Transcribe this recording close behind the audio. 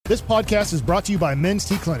This podcast is brought to you by Men's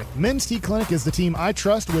T Clinic. Men's T Clinic is the team I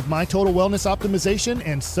trust with my total wellness optimization,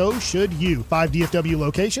 and so should you. 5 DFW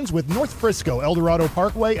locations with North Frisco, Eldorado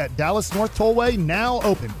Parkway at Dallas North Tollway now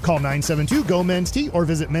open. Call 972-GO-MEN'S-T or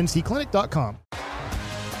visit mensteclinic.com.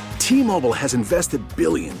 T-Mobile has invested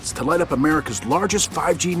billions to light up America's largest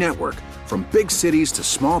 5G network, from big cities to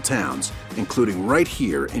small towns, including right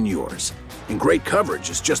here in yours. And great coverage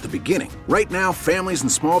is just the beginning. Right now, families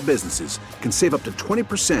and small businesses can save up to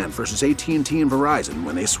 20% versus AT&T and Verizon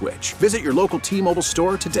when they switch. Visit your local T-Mobile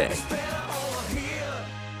store today.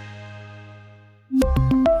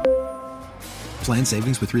 Plan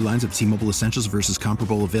savings with 3 lines of T-Mobile Essentials versus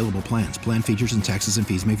comparable available plans. Plan features and taxes and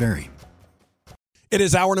fees may vary. It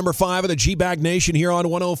is hour number 5 of the G-Bag Nation here on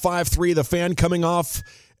 105.3. The Fan, coming off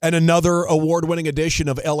and another award-winning edition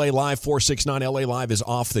of LA Live. 469 LA Live is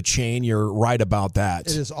off the chain. You're right about that.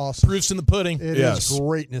 It is awesome. Proofs in the pudding. It is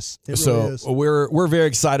greatness. It so really is. we're very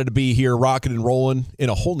excited to be here, rocking and rolling in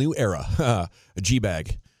a whole new era. A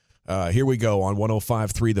G-Bag. Here we go on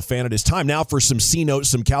 105.3 The Fan. It is time now for some C-Notes,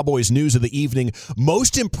 some Cowboys news of the evening.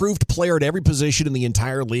 Most improved player at every position in the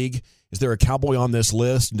entire league. Is there a Cowboy on this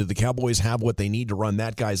list? And do the Cowboys have what they need to run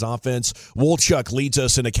that guy's offense? Wolchuk leads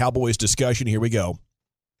us in a Cowboys discussion. Here we go.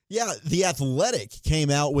 Yeah, The Athletic came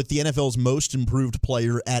out with the NFL's most improved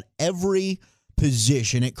player at every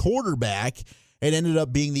position. At quarterback, it ended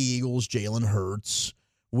up being the Eagles' Jalen Hurts,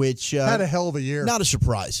 which had a hell of a year. Not a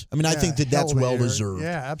surprise. I mean, I think that's well-deserved.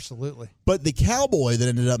 Yeah, absolutely. But the Cowboy that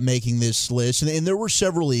ended up making this list, and there were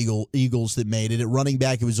several Eagles that made it. At running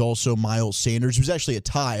back, it was also Miles Sanders. It was actually a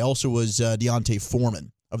tie. Also was Deontay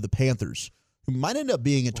Foreman of the Panthers, who might end up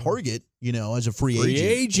being a target, as a free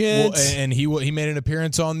agent. Well, and he made an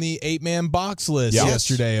appearance on the 8-man box list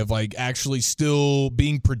yesterday of actually still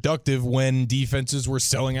being productive when defenses were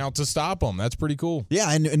selling out to stop him. That's pretty cool.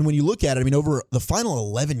 Yeah, and when you look at it, over the final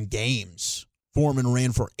 11 games, Foreman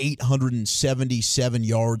ran for 877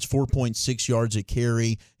 yards, 4.6 yards a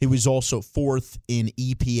carry. He was also 4th in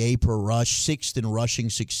EPA per rush, 6th in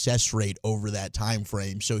rushing success rate over that time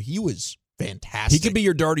frame. So he was fantastic. He could be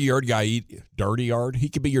your dirty yard guy. Dirty yard? He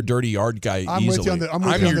could be your dirty yard guy I'm easily. with you on the, I'm the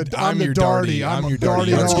darty. I'm your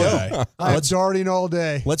darty. Let's go. I'm darting all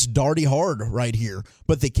day. Let's darty hard right here.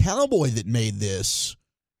 But the Cowboy that made this,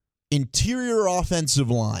 interior offensive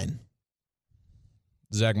line.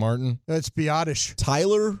 Zach Martin. That's Biotish.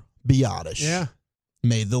 Tyler Biotish. Yeah.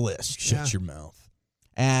 Made the list. Shut your mouth.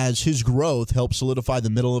 As his growth helped solidify the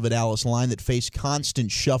middle of a Dallas line that faced constant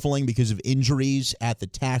shuffling because of injuries at the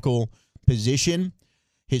tackle position.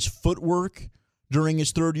 His footwork during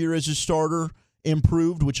his 3rd year as a starter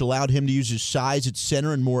improved, which allowed him to use his size at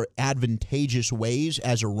center in more advantageous ways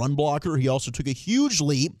as a run blocker. He also took a huge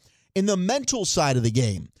leap in the mental side of the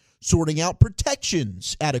game, sorting out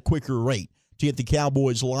protections at a quicker rate to get the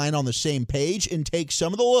Cowboys line on the same page and take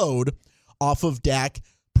some of the load off of Dak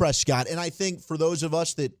Prescott. And I think for those of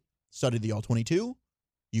us that studied the All-22,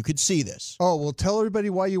 you could see this. Oh, well, tell everybody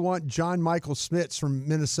why you want John Michael Schmitz from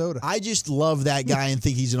Minnesota. I just love that guy and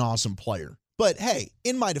think he's an awesome player. But, hey,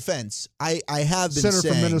 in my defense, I have been Center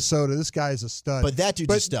saying. from Minnesota. This guy is a stud. But that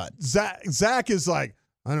dude's a stud. Zach is like,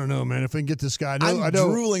 I don't know, man, if I can get this guy. I'm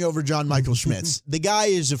drooling over John Michael Schmitz. The guy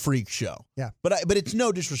is a freak show. Yeah. But it's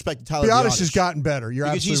no disrespect to Tyler Biotish has gotten better. You're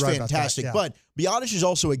because absolutely he's right fantastic. about that. Yeah. But Biotish is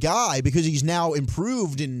also a guy because he's now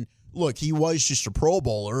improved and look, he was just a Pro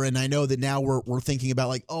Bowler, and I know that now we're thinking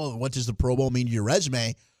about what does the Pro Bowl mean to your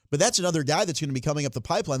resume? But that's another guy that's going to be coming up the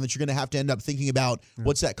pipeline that you're going to have to end up thinking about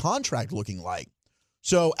what's that contract looking like.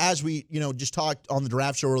 So as we just talked on the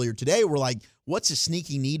draft show earlier today, we're like, what's a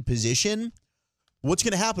sneaky need position? What's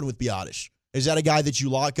going to happen with Biotish? Is that a guy that you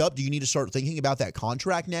lock up? Do you need to start thinking about that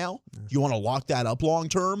contract now? Do you want to lock that up long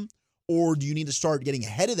term? Or do you need to start getting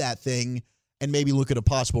ahead of that thing and maybe look at a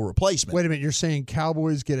possible replacement? Wait a minute. You're saying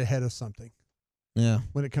Cowboys get ahead of something. Yeah.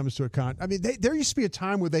 When it comes to a contract. I mean, there used to be a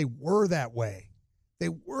time where they were that way. They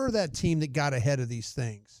were that team that got ahead of these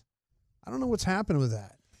things. I don't know what's happened with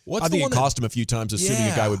that. I think it cost him a few times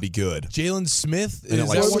assuming a guy would be good. Jalen Smith. And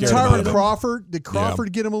Tyron Crawford. Did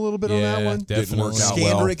Crawford get him a little bit on that one? Didn't work out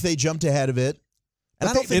Skandrick, they jumped ahead of it. And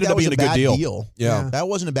I don't think that was a bad deal. Yeah. That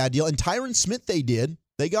wasn't a bad deal. And Tyron Smith, they did.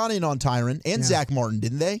 They got in on Tyron and Zach Martin,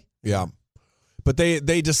 didn't they? Yeah. But they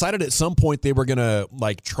decided at some point they were going to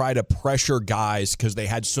try to pressure guys because they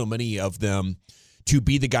had so many of them to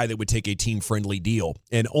be the guy that would take a team-friendly deal.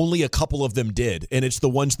 And only a couple of them did. And it's the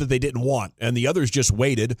ones that they didn't want. And the others just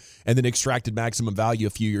waited and then extracted maximum value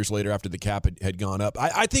a few years later after the cap had gone up.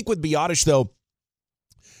 I think with Biotish, though,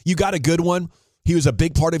 you got a good one. He was a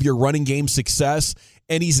big part of your running game success,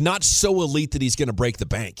 and he's not so elite that he's going to break the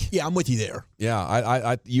bank. Yeah, I'm with you there.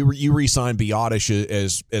 Yeah, you re-signed Biotish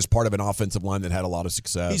as part of an offensive line that had a lot of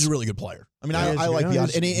success. He's a really good player. I mean, I like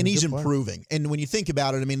Biotish, and he's improving. And when you think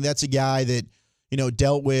about it, I mean, that's a guy that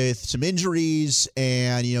dealt with some injuries,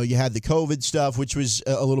 and you had the COVID stuff, which was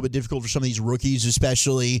a little bit difficult for some of these rookies,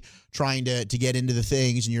 especially trying to get into the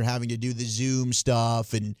things, and you're having to do the Zoom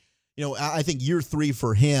stuff, and I think year 3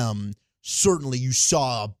 for him. Certainly you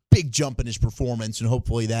saw a big jump in his performance, and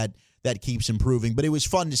hopefully that keeps improving. But it was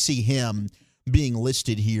fun to see him being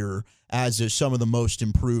listed here as some of the most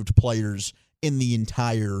improved players in the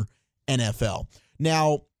entire NFL.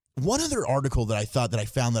 Now, one other article that I found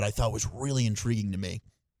was really intriguing to me.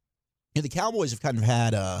 The Cowboys have kind of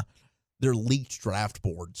had their leaked draft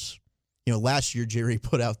boards. Last year Jerry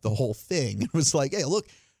put out the whole thing. It was like, hey, look,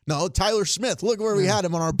 no, Tyler Smith, look where we had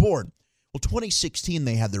him on our board. Well, 2016,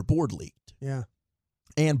 they had their board leaked. Yeah.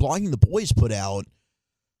 And Blogging the Boys put out,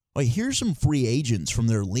 here's some free agents from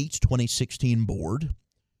their leaked 2016 board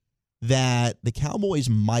that the Cowboys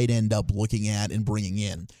might end up looking at and bringing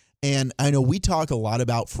in. And I know we talk a lot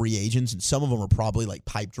about free agents, and some of them are probably like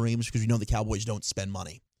pipe dreams because the Cowboys don't spend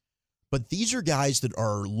money. But these are guys that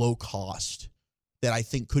are low cost that I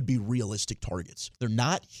think could be realistic targets. They're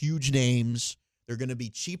not huge names. They're going to be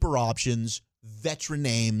cheaper options, veteran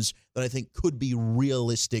names that I think could be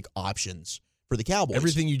realistic options for the Cowboys.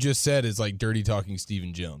 Everything you just said is like dirty talking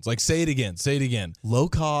Stephen Jones. Like, say it again. Low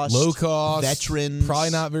cost, veterans, probably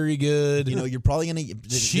not very good. You're probably going to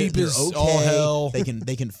cheap they're as okay. all hell. They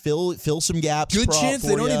can fill some gaps. Good chance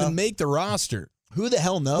they don't even make the roster. Who the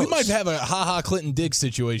hell knows? We might have a Clinton Dix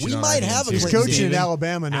situation. We might have a He's Clinton coaching Dix. in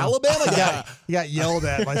Alabama now. Alabama guy. He got yelled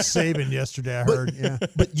at by Saban yesterday, I heard. Yeah.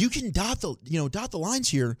 But you can dot the lines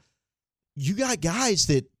here. You got guys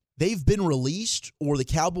that they've been released or the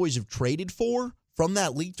Cowboys have traded for from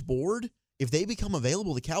that leaked board. If they become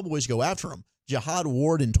available, the Cowboys go after them. Jihad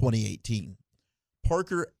Ward in 2018.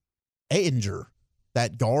 Parker Ahinger,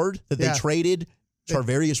 that guard that they traded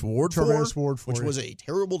Charvarius Ward for, which was a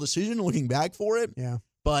terrible decision looking back for it. Yeah.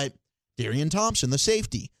 But Darian Thompson, the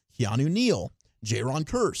safety, Keanu Neal, Jaron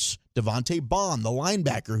Kearse, Devontae Bond, the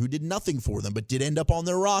linebacker who did nothing for them but did end up on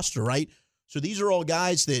their roster, right? So these are all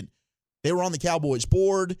guys that they were on the Cowboys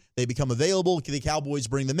board. They become available. The Cowboys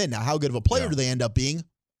bring them in. Now, how good of a player do they end up being?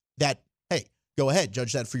 That, hey, go ahead,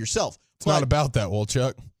 judge that for yourself. It's not about that,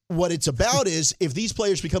 Wolchuk. What it's about is if these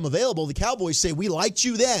players become available, the Cowboys say, we liked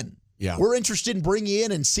you then. Yeah. We're interested in bringing you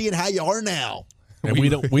in and seeing how you are now. And we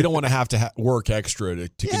don't want to have to work extra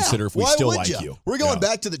to consider if we still like you. We're going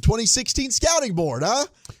back to the 2016 scouting board, huh?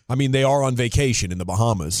 I mean, they are on vacation in the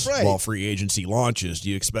Bahamas while free agency launches. Do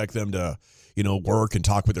you expect them to, work and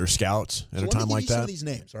talk with their scouts at a time like that? Some of these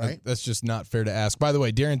names, right? That's just not fair to ask. By the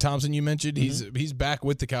way, Darian Thompson, you mentioned, he's back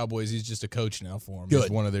with the Cowboys. He's just a coach now for them. Good. He's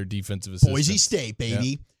one of their defensive assistants. Boise State, baby.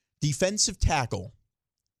 Yeah. Defensive tackle,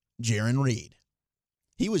 Jaron Reed.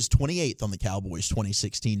 He was 28th on the Cowboys'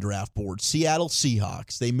 2016 draft board. Seattle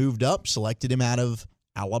Seahawks. They moved up, selected him out of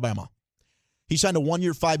Alabama. He signed a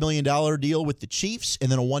 1-year, $5 million deal with the Chiefs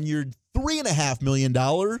and then a 1-year, $3.5 million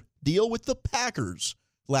deal with the Packers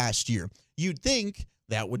last year. You'd think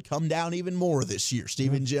that would come down even more this year.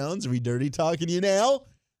 Stephen Jones, are we dirty talking you now?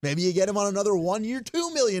 Maybe you get him on another 1-year,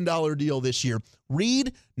 $2 million deal this year.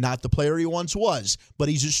 Reed, not the player he once was, but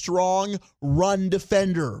he's a strong run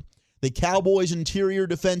defender. The Cowboys' interior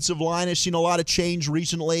defensive line has seen a lot of change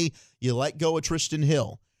recently. You let go of Tristan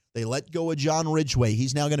Hill. They let go of John Ridgeway.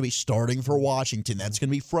 He's now going to be starting for Washington. That's going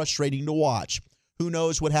to be frustrating to watch. Who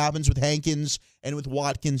knows what happens with Hankins and with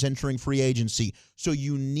Watkins entering free agency. So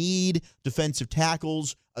you need defensive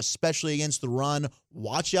tackles, especially against the run.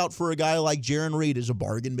 Watch out for a guy like Jaron Reed as a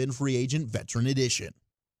bargain bin free agent, veteran edition.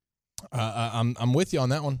 I'm with you on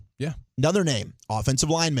that one. Yeah. Another name, offensive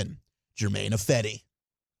lineman, Germain Ifedi.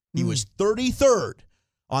 He was 33rd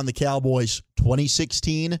on the Cowboys'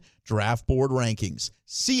 2016 draft board rankings.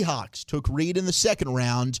 Seahawks took Reed in the second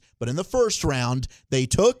round, but in the first round, they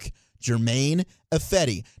took Germain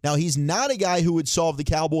Ifedi. Now, he's not a guy who would solve the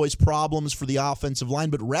Cowboys' problems for the offensive line,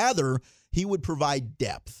 but rather he would provide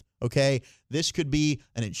depth. Okay, this could be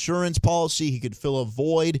an insurance policy. He could fill a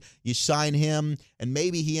void. You sign him, and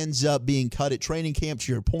maybe he ends up being cut at training camp.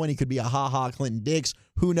 To your point, he could be a Clinton Dix.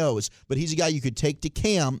 Who knows? But he's a guy you could take to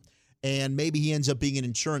camp, and maybe he ends up being an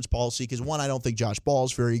insurance policy because, one, I don't think Josh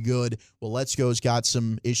Ball's very good. Well, Let's Go's got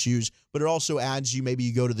some issues, but it also adds maybe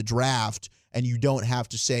you go to the draft, and you don't have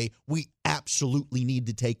to say, we absolutely need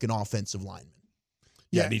to take an offensive lineman.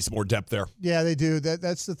 Yeah, it needs some more depth there. Yeah, they do.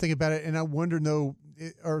 That's the thing about it. And I wonder, though,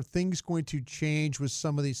 are things going to change with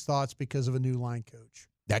some of these thoughts because of a new line coach?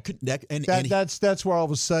 That's where all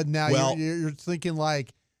of a sudden now you're thinking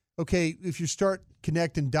like, okay, if you start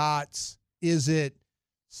connecting dots, is it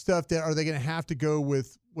stuff that are they going to have to go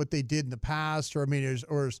with what they did in the past, or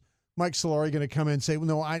is Mike Solari going to come in and say, well,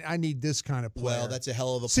 no, I need this kind of player? Well, that's a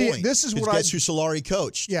hell of a point. This is what guess who Solari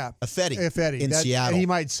coached? Yeah, Effetti in Seattle. And he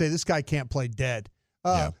might say this guy can't play dead.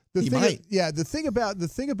 He might. The thing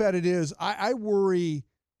about it is, I worry.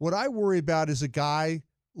 What I worry about is a guy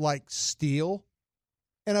like Steele,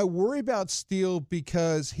 and I worry about Steele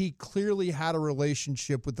because he clearly had a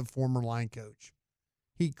relationship with the former line coach.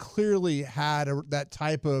 He clearly had that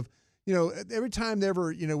type of, every time they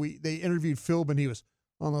interviewed Philbin, he was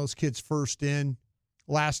one of those kids first in,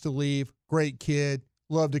 last to leave, great kid,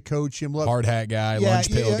 loved to coach him, hard hat guy,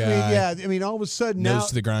 lunch pail guy. I mean, all of a sudden nose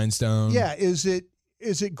to the grindstone. Yeah, is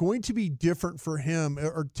it going to be different for him,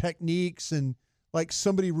 or techniques and like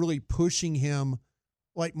somebody really pushing him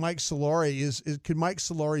like Mike Solari could Mike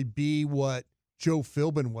Solari be what Joe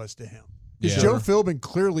Philbin was to him? Because Joe Philbin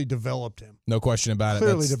clearly developed him. No question about it.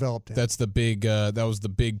 Clearly developed him. That's the big. That was the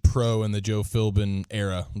big pro in the Joe Philbin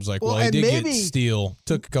era. It was like, he did get Steele.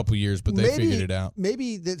 Took a couple years, but they figured it out.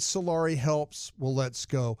 Maybe that Solari helps Let's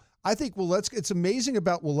Go. I think it's amazing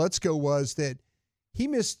about Let's Go was that he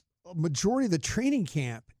missed a majority of the training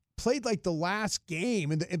camp, played like the last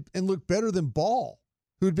game, and looked better than Ball,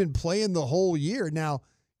 who'd been playing the whole year. Now,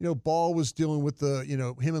 Ball was dealing with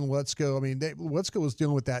him and Let's Go. I mean, Let's Go was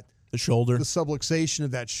dealing with that. The shoulder. The subluxation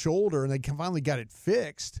of that shoulder, and they finally got it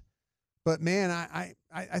fixed. But, man,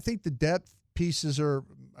 I think the depth pieces are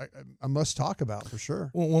a must talk about for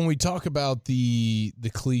sure. Well, when we talk about the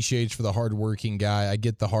cliches for the hardworking guy, I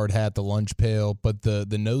get the hard hat, the lunch pail, but the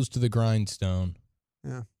nose to the grindstone.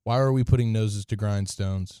 Yeah. Why are we putting noses to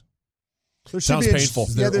grindstones? Sounds painful.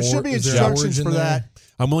 There should be instructions for that.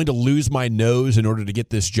 I'm willing to lose my nose in order to get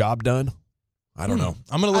this job done. I don't know.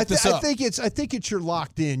 I'm going to look this up. I think you're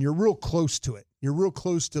locked in. You're real close to it. You're real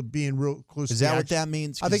close to being real close to the action. Is that what that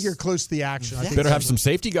means? I think you're close to the action. I think better have some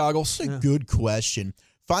safety goggles. That's a good question.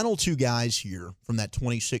 Final two guys here from that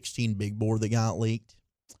 2016 big board that got leaked.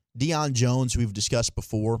 Deion Jones, who we've discussed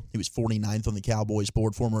before. He was 49th on the Cowboys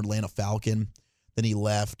board, former Atlanta Falcon. Then he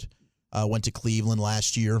left. Went to Cleveland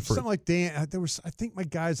last year. Something like Dan. I think my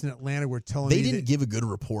guys in Atlanta were telling me they didn't give a good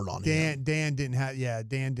report on him. Dan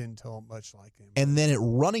didn't tell him much like him. And then at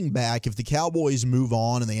running back, if the Cowboys move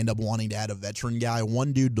on and they end up wanting to add a veteran guy,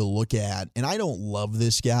 one dude to look at, and I don't love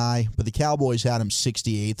this guy, but the Cowboys had him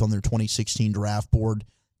 68th on their 2016 draft board,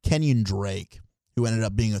 Kenyon Drake, who ended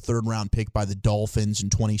up being a third-round pick by the Dolphins in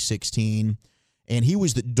 2016. And he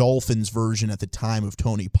was the Dolphins version at the time of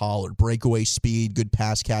Tony Pollard. Breakaway speed, good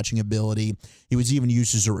pass-catching ability. He was even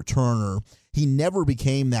used as a returner. He never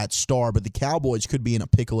became that star, but the Cowboys could be in a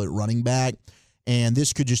pickle at running back, and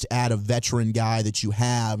this could just add a veteran guy that you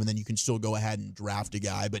have, and then you can still go ahead and draft a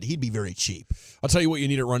guy, but he'd be very cheap. I'll tell you what you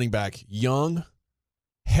need at running back. Young,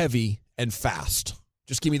 heavy, and fast.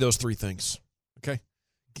 Just give me those three things, okay?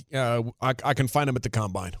 I can find them at the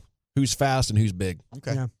combine. Who's fast and who's big.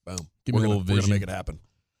 Okay. Yeah. Boom. Give me a little vision. We're going to make it happen.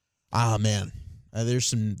 Ah, man. There's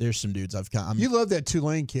some dudes I've got. You love that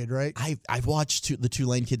Tulane kid, right? I watched the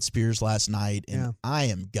Tulane kid Spears last night, and I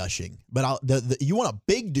am gushing. But you want a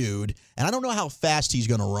big dude, and I don't know how fast he's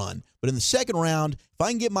going to run. But in the second round, if I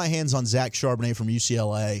can get my hands on Zach Charbonnet from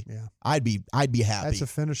UCLA, I'd be happy. That's a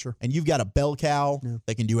finisher. And you've got a bell cow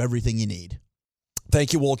that can do everything you need.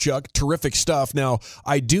 Thank you, Wolchuk. Terrific stuff. Now,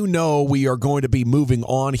 I do know we are going to be moving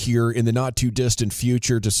on here in the not-too-distant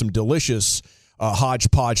future to some delicious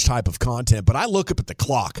hodgepodge type of content, but I look up at the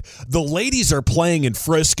clock. The ladies are playing in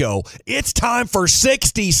Frisco. It's time for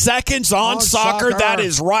 60 seconds on soccer. That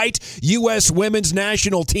is right. U.S. women's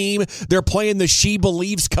national team. They're playing the She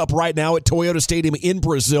Believes Cup right now at Toyota Stadium in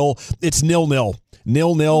Brazil. It's 0-0.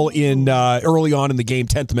 0-0 in early on in the game,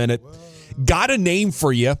 10th minute. Got a name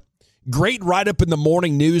for you. Great write-up in the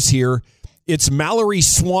morning news here. It's Mallory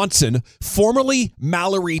Swanson, formerly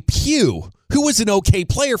Mallory Pugh, who was an okay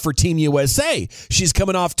player for Team USA. She's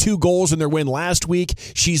coming off 2 goals in their win last week.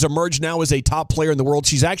 She's emerged now as a top player in the world.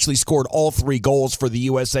 She's actually scored all 3 goals for the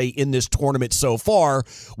USA in this tournament so far.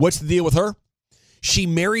 What's the deal with her? She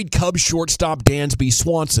married Cubs shortstop Dansby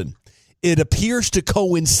Swanson. It appears to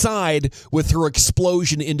coincide with her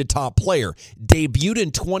explosion into top player. Debuted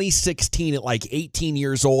in 2016 at like 18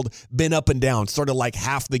 years old, been up and down, started like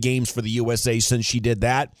half the games for the USA since she did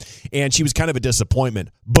that, and she was kind of a disappointment.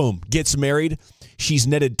 Boom, gets married. She's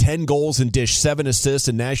netted 10 goals and dished 7 assists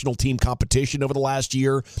in national team competition over the last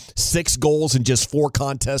year, 6 goals in just 4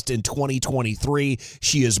 contests in 2023.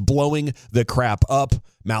 She is blowing the crap up.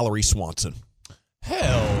 Mallory Swanson.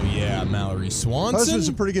 Hell yeah, Mallory Swanson. Husband's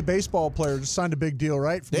a pretty good baseball player. Just signed a big deal,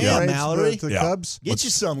 right? From Damn, the Braves Mallory. to the Cubs. Get you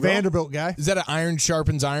some, girl. Vanderbilt guy. Is that an iron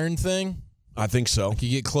sharpens iron thing? I think so. Like you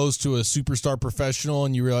get close to a superstar professional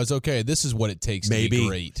and you realize, okay, this is what it takes to be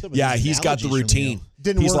great. Yeah, he's got the routine.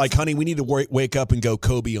 He's like, honey, we need to wake up and go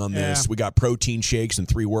Kobe on this. We got protein shakes and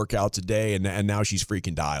 3 workouts a day, and now she's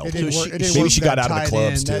freaking dialed. Maybe she got out of the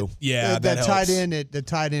clubs too. That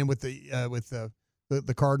tied in with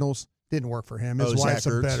the Cardinals. Didn't work for him. His wife's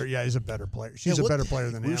a better. Yeah, he's a better player. She's a better player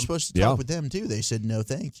than him. We were supposed to talk with them too. They said no,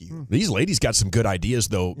 thank you. These ladies got some good ideas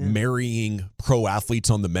though. Marrying pro athletes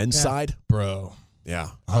on the men's side, bro. Yeah,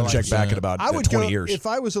 I'll check back in about 20 years. If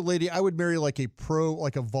I was a lady, I would marry like a pro,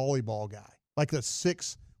 like a volleyball guy, like one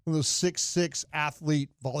of those 6'6" athlete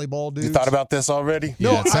volleyball dudes. You thought about this already?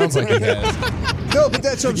 No, it sounds like it has. No, but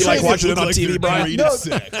that's what I'm you saying. like watching it on TV, Brian? No,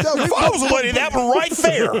 if I was a lady, that one right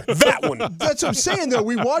there, that one. That's what I'm saying, though.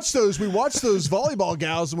 We watch those volleyball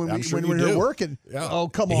gals when we're here working. Yeah. Oh,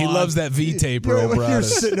 come on. He loves that V-tape, bro. You're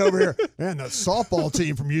sitting over here. Man, that softball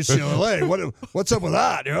team from UCLA. What's up with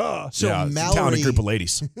that? Yeah. So Mallory, talented group of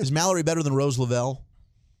ladies. Is Mallory better than Rose Lavelle?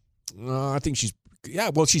 I think she's.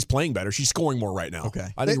 Yeah, well, she's playing better. She's scoring more right now. Okay.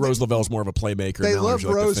 I think Rose Lavelle's more of a playmaker. They love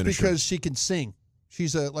Rose because she can sing.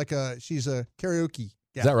 She's a karaoke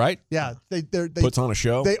gal. Is that right? Yeah. They puts on a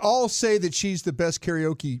show. They all say that she's the best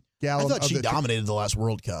karaoke gal. I thought she dominated the last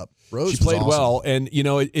World Cup. Rose she played awesome. well, and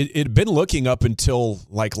it had been looking up until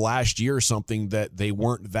like last year or something that they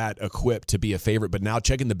weren't that equipped to be a favorite. But now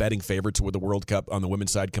checking the betting favorites with the World Cup on the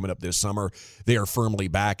women's side coming up this summer, they are firmly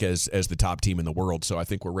back as the top team in the world. So I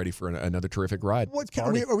think we're ready for another terrific ride.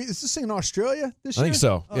 Is this in Australia this year? I think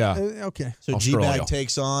so. Yeah. Okay. So G-Bag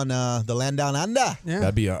takes on the land down under. Yeah.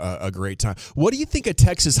 That'd be a great time. What do you think of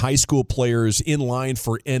Texas high school players in line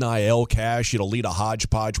for NIL cash? It'll lead a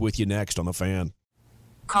hodgepodge with you next on The Fan.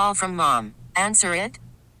 Call from mom. Answer it.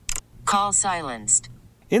 Call silenced.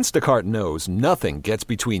 Instacart knows nothing gets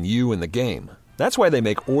between you and the game. That's why they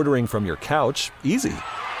make ordering from your couch easy.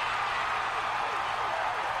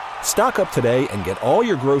 Stock up today and get all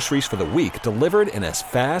your groceries for the week delivered in as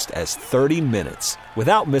fast as 30 minutes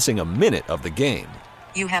without missing a minute of the game.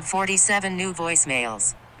 You have 47 new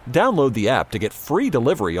voicemails. Download the app to get free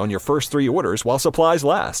delivery on your first 3 orders while supplies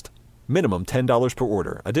last. Minimum $10 per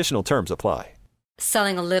order. Additional terms apply.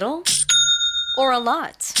 Selling a little or a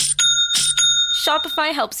lot?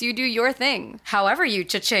 Shopify helps you do your thing, however you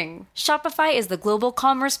cha-ching. Shopify is the global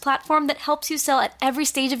commerce platform that helps you sell at every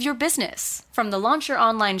stage of your business. From the launch your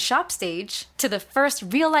online shop stage, to the first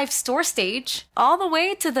real-life store stage, all the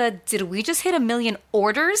way to the did we just hit 1 million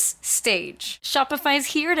orders stage. Shopify's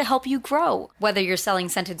here to help you grow. Whether you're selling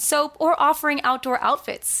scented soap or offering outdoor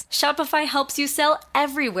outfits, Shopify helps you sell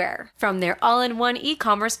everywhere. From their all-in-one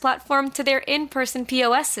e-commerce platform to their in-person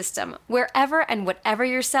POS system. Wherever and whatever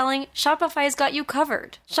you're selling, Shopify's got you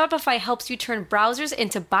covered. Shopify helps you turn browsers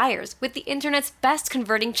into buyers with the internet's best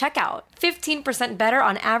converting checkout. 15% better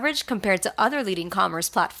on average compared to other leading commerce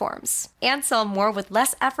platforms. And sell more with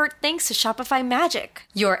less effort thanks to Shopify Magic,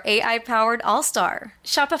 your AI-powered all-star.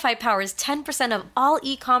 Shopify powers 10% of all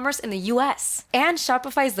e-commerce in the U.S. And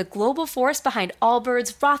Shopify is the global force behind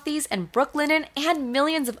Allbirds, Rothy's, and Brooklinen, and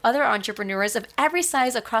millions of other entrepreneurs of every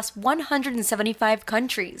size across 175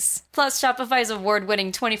 countries. Plus, Shopify's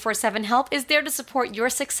award-winning 24/7 help is there to support your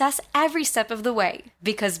success every step of the way.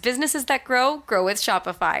 Because businesses that grow, grow with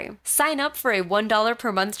Shopify. Sign up for a $1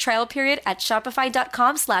 per month trial period at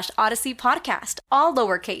shopify.com/Odyssey Podcast, all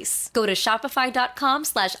lowercase. Go to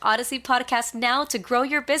shopify.com/Odyssey Podcast now to grow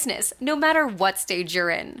your business, no matter what stage you're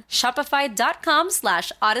in.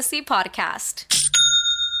 Shopify.com/Odyssey Podcast.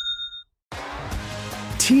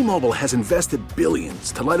 T-Mobile has invested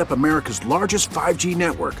billions to light up America's largest 5G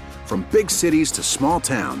network, from big cities to small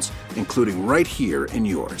towns, including right here in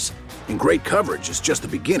yours. And great coverage is just the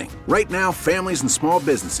beginning. Right now, families and small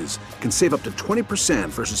businesses can save up to 20%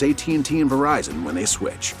 versus AT&T and Verizon when they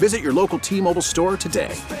switch. Visit your local T-Mobile store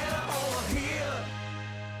today.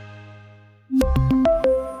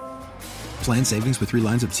 Plan savings with 3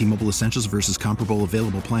 lines of T-Mobile Essentials versus comparable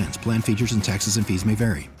available plans. Plan features and taxes and fees may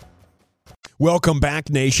vary. Welcome back,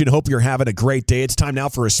 nation. Hope you're having a great day. It's time now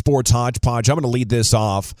for a sports hodgepodge. I'm going to lead this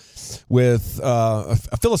off with a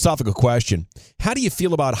philosophical question. How do you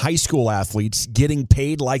feel about high school athletes getting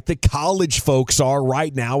paid like the college folks are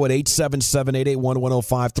right now at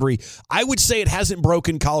 877-881-1053? I would say it hasn't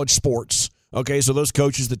broken college sports. Okay, so those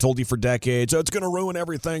coaches that told you for decades, it's going to ruin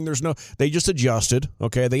everything. They just adjusted.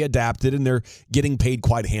 Okay, they adapted, and they're getting paid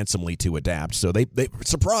quite handsomely to adapt. So they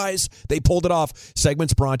surprise, they pulled it off.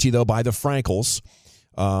 Segments brought to you though by the Frankels.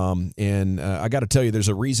 And I got to tell you, there's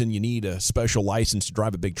a reason you need a special license to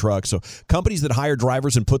drive a big truck. So companies that hire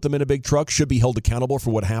drivers and put them in a big truck should be held accountable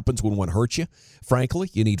for what happens when one hurts you. Frankly,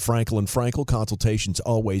 you need Frankel & Frankel. Consultations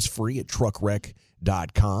always free at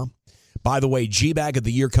truckwreck.com. By the way, G-Bag of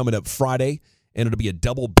the Year coming up Friday, and it'll be a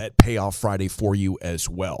double bet payoff Friday for you as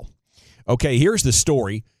well. Okay, here's the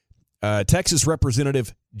story. Texas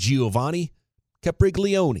Representative Giovanni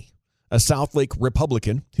Capriglione, a Southlake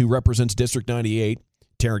Republican who represents District 98,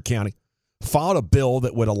 Tarrant County, filed a bill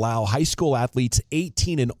that would allow high school athletes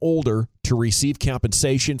 18 and older to receive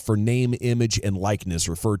compensation for name, image, and likeness,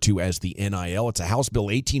 referred to as the NIL. It's a House Bill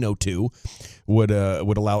 1802, would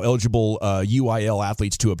allow eligible UIL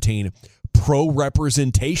athletes to obtain pro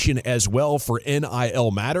representation as well for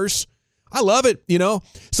NIL matters. I love it. You know,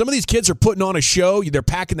 some of these kids are putting on a show. They're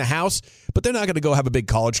packing the house, but they're not going to go have a big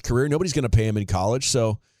college career. Nobody's going to pay them in college.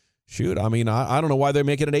 So, shoot, I mean, I don't know why they're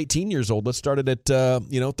making it 18 years old. Let's start it at,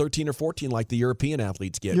 13 or 14 like the European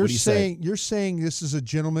athletes get. What do you say? You're saying this is a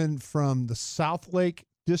gentleman from the Southlake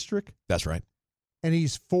District? That's right. And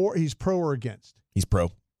he's pro or against? He's pro.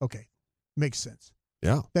 Okay. Makes sense.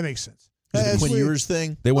 Yeah. That makes sense. Is it the Quinn Ewers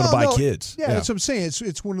thing? They want to buy kids. Yeah, that's what I'm saying.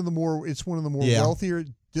 It's one of the more wealthier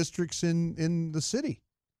districts in the city.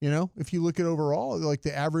 You know, if you look at overall, like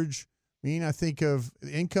the average, I think of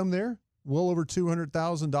income there, well over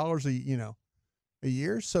 $200,000 a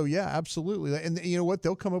year. So yeah, absolutely. And you know what?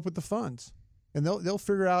 They'll come up with the funds, and they'll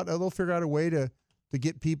figure out a way to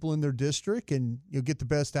get people in their district, and you'll get the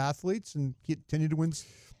best athletes and continue to win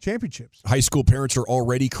championships. High school parents are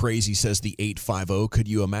already crazy, says the 850. Could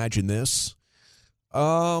you imagine this?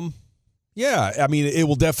 Yeah, I mean, it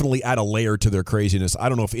will definitely add a layer to their craziness. I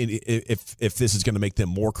don't know if this is going to make them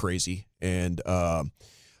more crazy. And I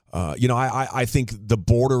think the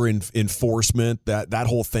border enforcement, that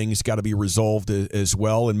whole thing's got to be resolved as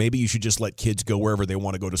well. And maybe you should just let kids go wherever they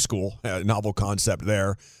want to go to school. Novel concept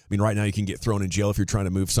there. I mean, right now you can get thrown in jail if you're trying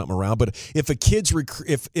to move something around. But if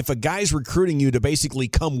a guy's recruiting you to basically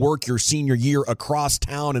come work your senior year across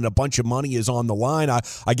town and a bunch of money is on the line,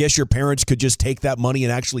 I guess your parents could just take that money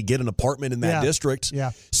and actually get an apartment in that district.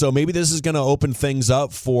 Yeah. So maybe this is going to open things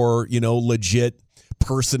up for, legit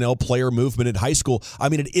personnel player movement in high school. I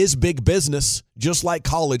mean, it is big business, just like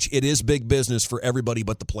college. It is big business for everybody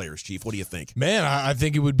but the players. Chief, what do you think? Man, I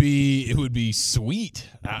think it would be sweet.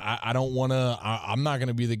 I don't want to. I'm not going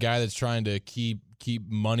to be the guy that's trying to keep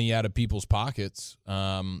money out of people's pockets.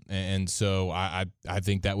 And so I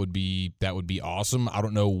think that would be awesome. I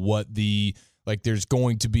don't know what there's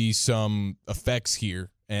going to be some effects here.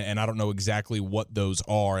 And I don't know exactly what those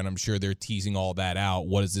are, and I'm sure they're teasing all that out.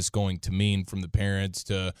 What is this going to mean from the parents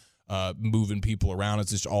to moving people around?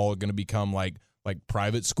 Is this all going to become like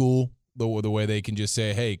private school, the way they can just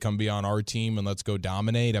say, "Hey, come be on our team and let's go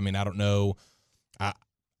dominate"? I mean, I don't know.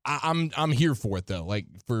 I'm here for it though. Like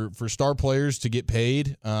for star players to get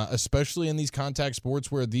paid, especially in these contact sports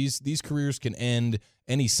where these careers can end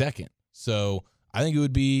any second. So I think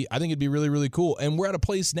it'd be really, really cool. And we're at a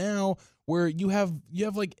place now where you have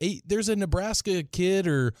like there's a Nebraska kid,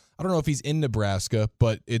 or I don't know if he's in Nebraska,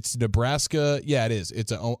 but it's Nebraska. Yeah, it is.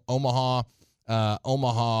 It's an Omaha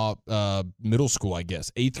middle school, I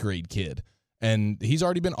guess, 8th grade kid. And he's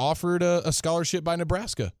already been offered a scholarship by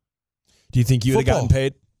Nebraska. Do you think you would have gotten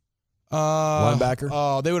paid? Linebacker?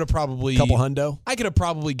 Oh, they would have probably couple hundo. I could have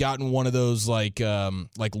probably gotten one of those like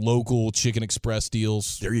local Chicken Express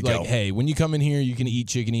deals. There you go. Like, hey, when you come in here, you can eat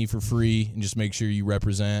Chicken E for free and just make sure you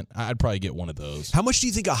represent. I'd probably get one of those. How much do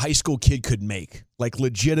you think a high school kid could make? Like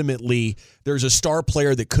legitimately, there's a star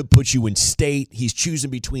player that could put you in state. He's choosing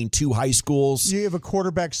between two high schools. You have a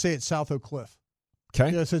quarterback, say at South Oak Cliff.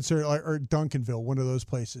 Okay. Yes, it's or Duncanville, one of those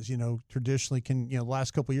places. Traditionally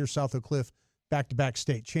last couple of years, South Oak Cliff, back-to-back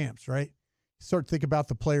state champs, right? Start to think about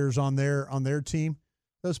the players on their team.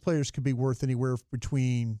 Those players could be worth anywhere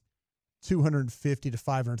between $250,000 to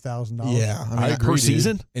 $500,000. Yeah, I agree, per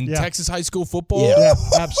season in Texas high school football. Yeah,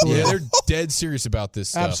 absolutely. Yeah, they're dead serious about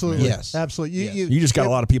this stuff. Absolutely, man. Yes, absolutely. You just got a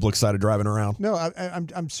lot of people excited driving around. No,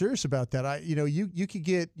 I'm serious about that.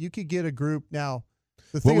 You could get a group now.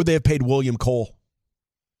 What would they have paid William Cole?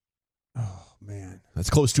 Oh man, that's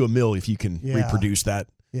close to $1 million if you can reproduce that.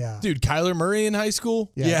 Yeah, dude, Kyler Murray in high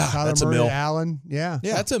school. Yeah, Kyler that's Murray, $1 million. Allen. Yeah,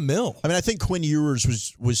 that's $1 million. I mean, I think Quinn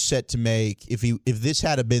Ewers was set to make if this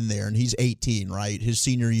had been there, and he's 18, right, his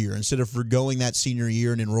senior year, instead of forgoing that senior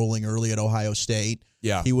year and enrolling early at Ohio State.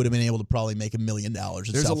 Yeah, he would have been able to probably make $1 million at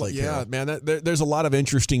Southlake. Yeah, man, there's a lot of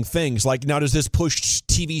interesting things. Like, now, does this push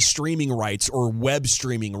TV streaming rights or web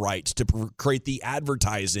streaming rights to create the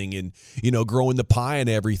advertising and growing the pie and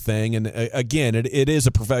everything? And again, it is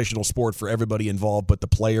a professional sport for everybody involved, but the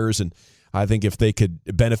players. And I think if they could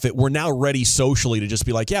benefit, we're now ready socially to just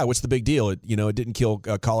be like, yeah, what's the big deal? It didn't kill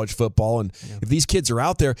college football. And if these kids are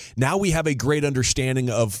out there, now we have a great understanding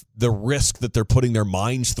of the risk that they're putting their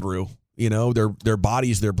minds through. Their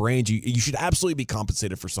bodies, their brains. You should absolutely be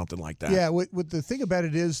compensated for something like that. Yeah, what the thing about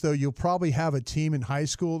it is, though, you'll probably have a team in high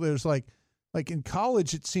school. There's like in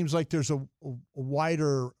college, it seems like there's a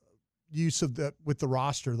wider use of with the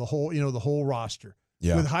roster, the whole roster.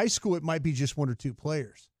 Yeah. With high school, it might be just one or two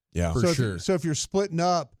players. Yeah, for sure. So if you're splitting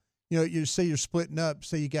up, you're splitting up,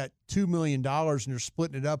 say you got $2 million and you're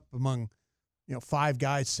splitting it up among, 5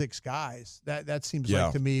 guys, 6 guys. That seems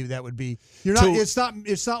like to me that would be it's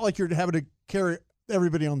not like you're having to carry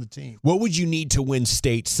everybody on the team. What would you need to win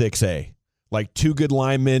state 6A? Like 2 good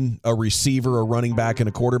linemen, a receiver, a running back, and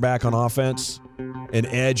a quarterback on offense, an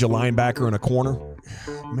edge, a linebacker, and a corner.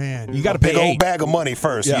 Man, you got to pay big old bag of money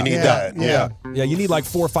first. You need that. Yeah. You need like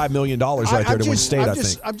 $4 or $5 million right there to win state. I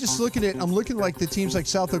think. I'm looking like the teams like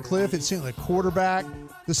South Oak Cliff. It seems like quarterback,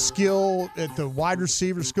 the skill at the wide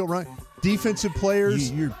receiver, skill run, defensive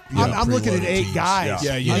players. I'm looking at 8 guys.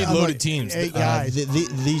 Yeah, you need loaded teams. 8 guys.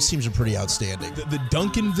 These teams are pretty outstanding. The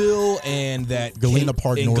Duncanville and that Galena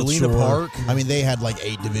Park, North Galena Shore. Park. I mean, they had like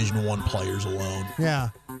 8 Division I players alone. Yeah.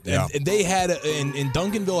 And they had, and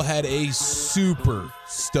Duncanville had a super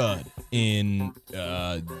stud in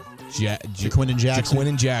Jaquindon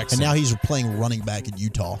Jackson. And now he's playing running back in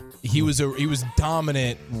Utah. He was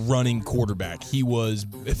dominant running quarterback.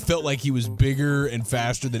 It felt like he was bigger and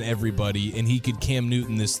faster than everybody, and he could Cam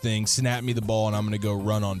Newton this thing, snap me the ball, and I'm going to go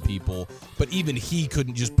run on people. But even he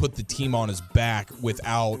couldn't just put the team on his back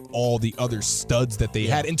without all the other studs that they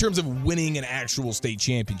had in terms of winning an actual state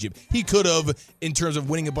championship. He could have, in terms of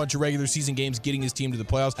winning a bunch of regular season games, getting his team to the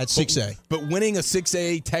playoffs. At 6A. But winning a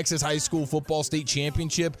 6A Texas high school football state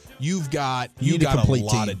championship, you've got a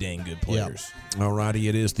lot of dang good players. Yeah. All righty,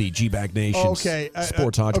 it is the G-Bag Nation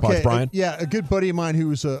Sports Hodgepodge. Brian? A good buddy of mine who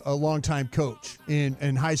was a longtime coach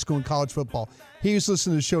in high school and college football. He was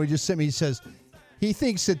listening to the show. He just sent me, he says, he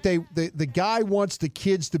thinks that the guy wants the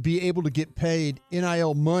kids to be able to get paid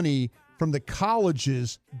NIL money from the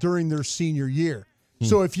colleges during their senior year.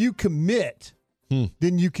 So if you commit,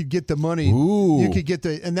 then you could get the money. Ooh. You could get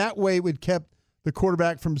and that way it would kept the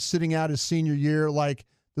quarterback from sitting out his senior year like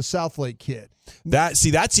the Southlake kid.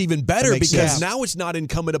 That's even better because now it's not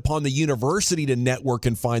incumbent upon the university to network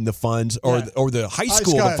and find the funds or the high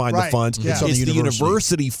school to find the funds. Yeah. It's the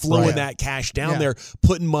university flowing that cash down there,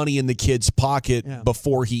 putting money in the kid's pocket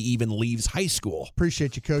before he even leaves high school.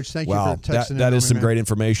 Appreciate you, Coach. Thank you for texting. That is some great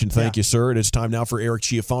information. Thank you, sir. It is time now for Eric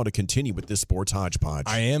Chiafone to continue with this Sports Hodgepodge.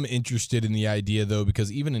 I am interested in the idea, though,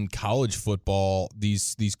 because even in college football,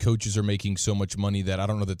 these coaches are making so much money that I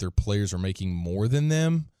don't know that their players are making more than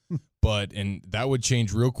them. And that would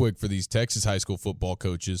change real quick for these Texas high school football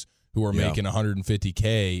coaches who are making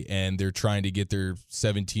 $150K and they're trying to get their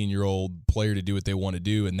 17-year-old player to do what they want to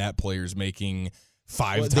do, and that player's making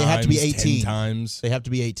 5 times, they have to be 18 10 times. They have to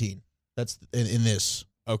be 18. That's in this.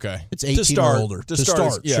 Okay, it's 18 or older to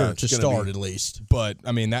start. To start be, at least. But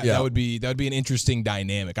I mean that would be an interesting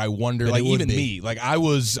dynamic. I wonder, like even me, like I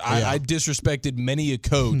disrespected many a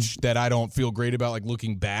coach that I don't feel great about. Like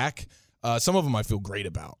looking back. Some of them I feel great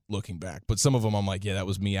about looking back, but some of them I'm like, that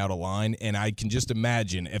was me out of line. And I can just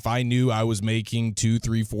imagine if I knew I was making 2,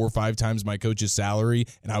 3, 4, 5 times my coach's salary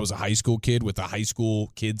and I was a high school kid with a high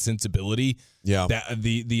school kid sensibility, that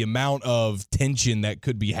the amount of tension that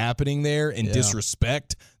could be happening there and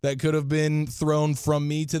disrespect that could have been thrown from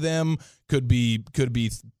me to them could be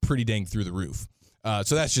pretty dang through the roof.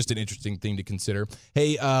 So that's just an interesting thing to consider.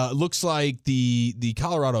 Hey, looks like the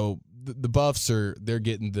Colorado the Buffs they're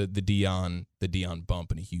getting the Dion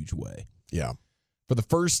bump in a huge way. Yeah. For the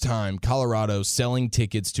first time, Colorado selling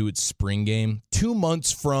tickets to its spring game. 2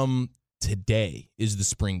 months from today is the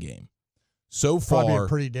spring game. So far, probably a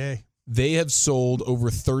pretty day. They have sold over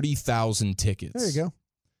 30,000 tickets. There you go.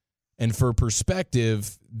 And for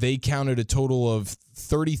perspective, they counted a total of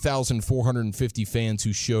 30,450 fans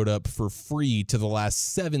who showed up for free to the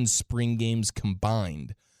last 7 spring games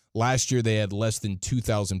combined. Last year, they had less than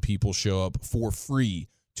 2,000 people show up for free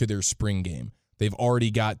to their spring game. They've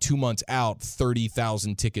already got 2 months out,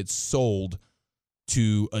 30,000 tickets sold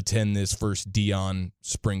to attend this first Dion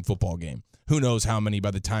spring football game. Who knows how many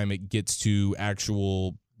by the time it gets to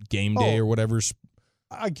actual game day or whatever.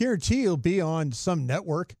 I guarantee it'll be on some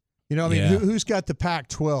network. You know, I mean, who's got the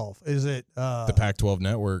Pac-12? Is it the Pac-12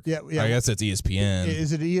 network? Yeah. I guess that's ESPN.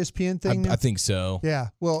 Is it an ESPN thing? I think so. Yeah.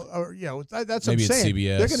 Well, that's maybe what I'm saying.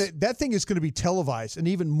 It's CBS. That thing is going to be televised, and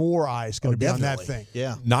even more eyes going to be on that thing.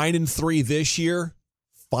 Yeah. 9-3 this year.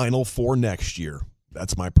 Final 4 next year.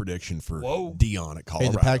 That's my prediction for Deion at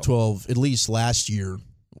Colorado. Hey, the Pac-12, at least last year,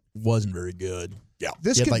 wasn't very good. Yeah,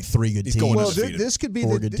 he had like 3 good teams. Well, this could be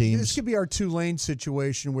 4 good teams. This could be our Tulane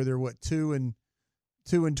situation where they're 2-12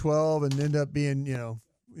 and end up being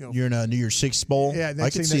You're in a New Year's Six bowl. Yeah, I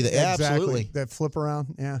can see that. Yeah, exactly. absolutely. That flip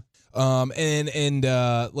around. Yeah. And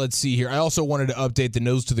let's see here. I also wanted to update the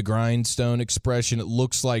nose to the grindstone expression. It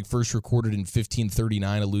looks like first recorded in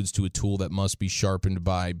 1539 alludes to a tool that must be sharpened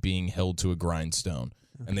by being held to a grindstone.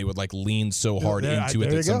 And they would lean so hard into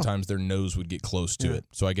it that sometimes their nose would get close to it.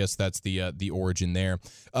 So I guess that's the origin there.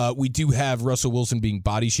 We do have Russell Wilson being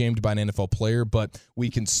body shamed by an NFL player, but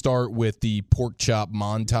we can start with the pork chop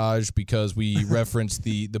montage because we referenced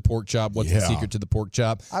the pork chop. What's the secret to the pork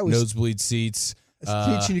chop? Nosebleed seats.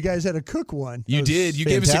 Teaching you guys how to cook one. You did. You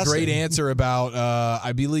gave us a great answer about,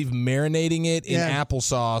 I believe, marinating it in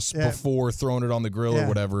applesauce before throwing it on the grill or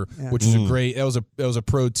whatever, which is a great. That was a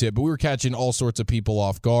pro tip. But we were catching all sorts of people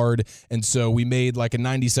off guard, and so we made like a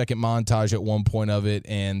 90-second montage at one point of it,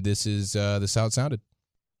 and this is how it sounded.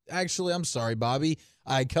 Actually, I'm sorry, Bobby.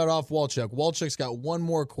 I cut off Walchuk. Walchuk's got one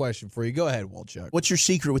more question for you. Go ahead, Walchuk. What's your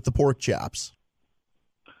secret with the pork chops?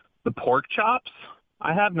 The pork chops?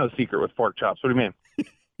 I have no secret with pork chops. What do you mean?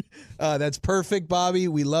 That's perfect, Bobby.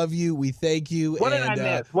 We love you. We thank you. What did I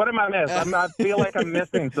miss? What am I miss? I feel like I'm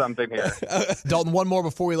missing something here. Dalton, one more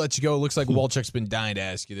before we let you go. It looks like Walchuk's been dying to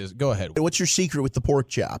ask you this. Go ahead. What's your secret with the pork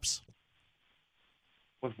chops?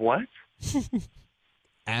 With what?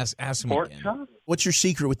 Ask him pork again. chops? What's your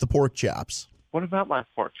secret with the pork chops? What about my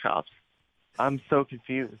pork chops? I'm so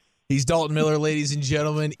confused. He's Dalton Miller, ladies and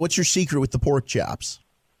gentlemen. What's your secret with the pork chops?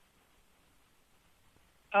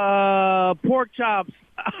 Pork chops.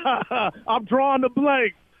 I'm drawing the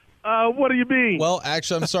blank. What do you mean? Well,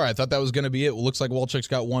 actually, I'm sorry. I thought that was going to be it. Well, looks like Walchuk's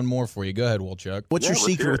got one more for you. Go ahead, Walchuk. What's your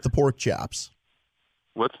secret with the pork chops?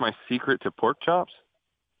 What's my secret to pork chops?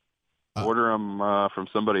 Order them from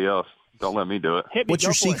somebody else. Don't let me do it. What's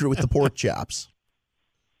your secret with the pork chops?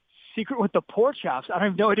 Secret with the pork chops? I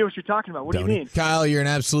have no idea what you're talking about. What do you mean? Kyle, you're an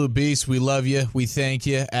absolute beast. We love you. We thank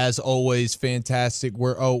you. As always, fantastic.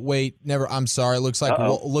 I'm sorry. It looks like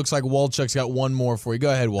Walchuk's got one more for you. Go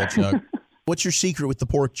ahead, Walchuk. What's your secret with the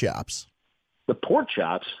pork chops? The pork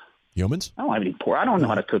chops? Yeomans? I don't have any pork. I don't know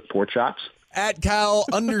how to cook pork chops. At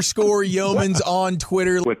Kyle_Yeomans on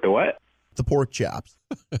Twitter. With the what? The pork chops.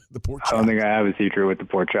 The pork chops. I don't think I have a secret with the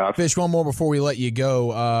pork chops. Fish, one more before we let you go.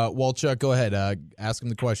 Walchuk, go ahead. Ask him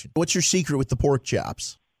the question. What's your secret with the pork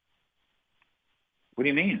chops? What do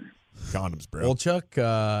you mean? Condoms, bro.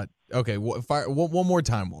 Walchuk, okay, one more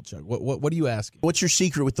time, Walchuk. What are you asking? What's your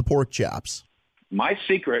secret with the pork chops? My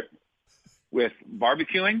secret with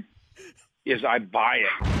barbecuing is I buy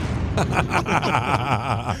it.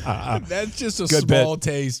 That's just a Good small bit.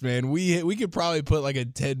 taste, man. We could probably put like a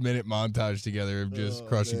 10-minute montage together of just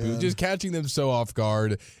crushing people, just catching them so off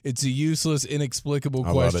guard. It's a useless, inexplicable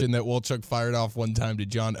question that Walchuk fired off one time to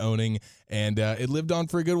John Owning, and it lived on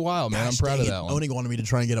for a good while, man. I'm proud of that one. Owning wanted me to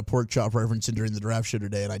try and get a pork chop reference in during the draft show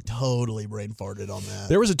today, and I totally brain farted on that.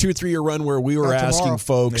 There was a 2-3 year run where we were asking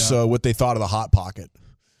folks what they thought of the Hot Pocket.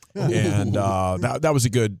 And that was a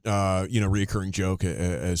good, reoccurring joke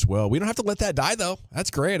as well. We don't have to let that die, though.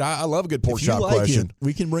 That's great. I love a good pork chop question.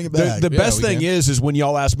 We can bring it back. The best thing is when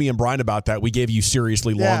y'all asked me and Brian about that, we gave you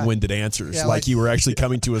seriously long-winded answers, like you were actually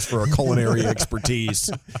coming to us for a culinary expertise,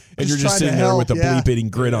 and you're just sitting there with a bleep-eating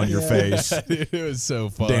grin on your face. It was so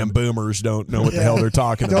fun. Damn boomers don't know what the hell they're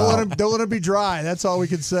talking about. Don't let them be dry. That's all we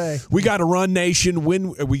can say. We got to run, nation.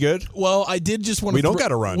 When are we good? Well, I did just want to. We don't got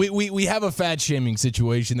to run. We have a fat shaming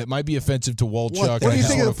situation that might be offensive to Walchuk. What do you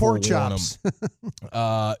think of the pork chops?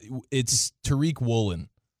 It's Tariq Woolen,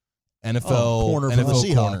 NFL corner from the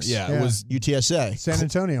Seahawks. Yeah, it was UTSA. San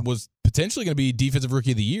Antonio. Was potentially going to be Defensive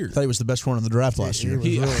Rookie of the Year. I thought he was the best corner in the draft last year.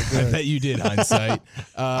 I bet you did, hindsight.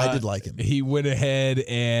 I did like him. He went ahead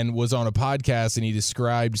and was on a podcast, and he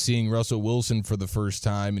described seeing Russell Wilson for the first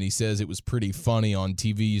time, and he says it was pretty funny on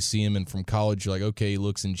TV. You see him, and from college, you're like, okay, he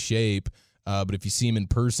looks in shape. But if you see him in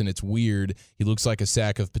person, it's weird. He looks like a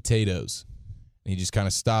sack of potatoes. And he just kind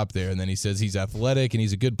of stopped there. And then he says he's athletic and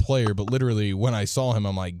he's a good player. But literally, when I saw him,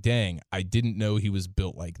 I'm like, dang, I didn't know he was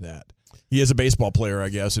built like that. He is a baseball player, I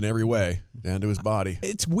guess, in every way, down to his body.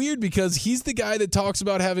 It's weird because he's the guy that talks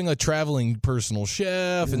about having a traveling personal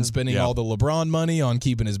chef and spending all the LeBron money on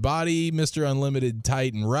keeping his body Mr. Unlimited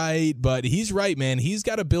tight and right. But he's right, man. He's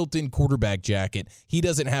got a built-in quarterback jacket. He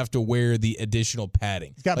doesn't have to wear the additional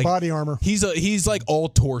padding. He's got body armor. He's like all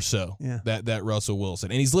torso, that Russell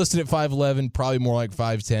Wilson. And he's listed at 5'11", probably more like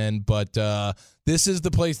 5'10". But this is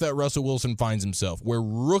the place that Russell Wilson finds himself, where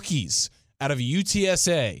rookies out of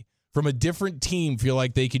UTSA from a different team feel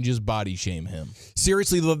like they can just body shame him.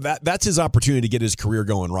 Seriously, that's his opportunity to get his career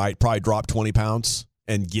going, right? Probably drop 20 pounds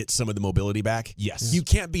and get some of the mobility back. Yes. You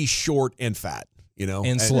can't be short and fat,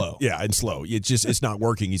 And slow. Yeah, and slow. It's not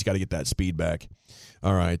working. He's got to get that speed back.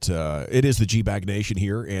 All right. It is the G-Bag Nation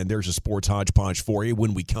here, and there's a sports hodgepodge for you.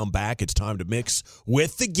 When we come back, it's time to mix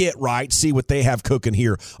with the Get Right, see what they have cooking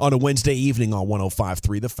here on a Wednesday evening on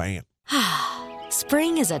 105.3 The Fan.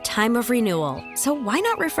 Spring is a time of renewal, so why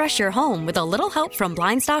not refresh your home with a little help from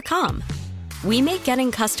Blinds.com? We make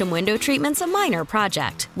getting custom window treatments a minor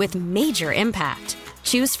project with major impact.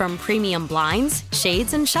 Choose from premium blinds,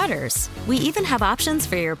 shades, and shutters. We even have options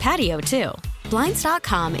for your patio, too.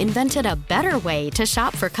 Blinds.com invented a better way to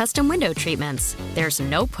shop for custom window treatments. There's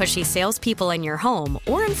no pushy salespeople in your home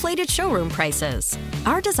or inflated showroom prices.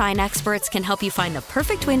 Our design experts can help you find the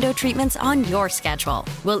perfect window treatments on your schedule.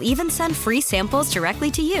 We'll even send free samples directly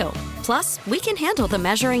to you. Plus, we can handle the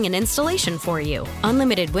measuring and installation for you.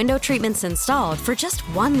 Unlimited window treatments installed for just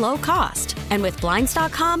one low cost. And with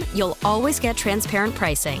Blinds.com, you'll always get transparent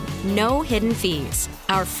pricing. No hidden fees.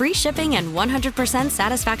 Our free shipping and 100%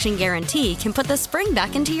 satisfaction guarantee can put the spring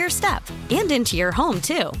back into your step and into your home,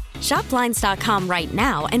 too. Shop Blinds.com right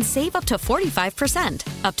now and save up to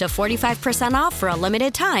 45%. Up to 45% off for a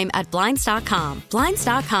limited time at Blinds.com.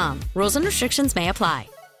 Blinds.com. Rules and restrictions may apply.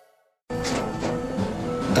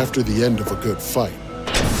 After the end of a good fight,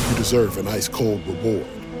 you deserve an ice-cold reward.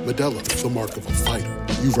 Modelo is the mark of a fighter.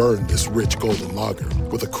 You've earned this rich golden lager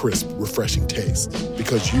with a crisp, refreshing taste.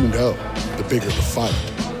 Because you know, the bigger the fight,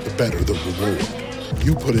 the better the reward.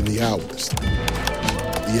 You put in the hours,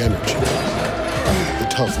 the energy, the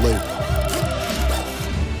tough labor.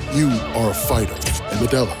 You are a fighter, and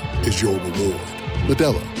Modelo is your reward.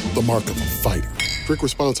 Modelo, the mark of a fighter. Drink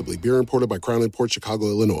responsibly. Beer imported by Crown Imports, Chicago,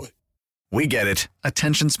 Illinois. We get it.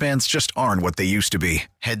 Attention spans just aren't what they used to be.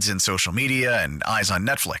 Heads in social media and eyes on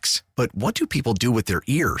Netflix. But what do people do with their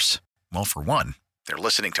ears? Well, for one, they're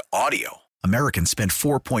listening to audio. Americans spend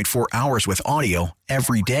 4.4 hours with audio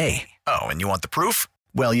every day. Oh, and you want the proof?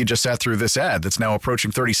 Well, you just sat through this ad that's now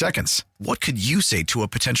approaching 30 seconds. What could you say to a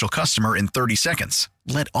potential customer in 30 seconds?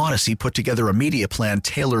 Let Odyssey put together a media plan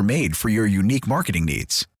tailor-made for your unique marketing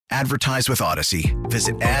needs. Advertise with Odyssey.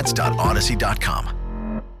 Visit ads.odyssey.com.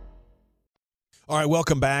 All right,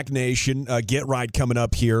 welcome back, Nation. Get Right coming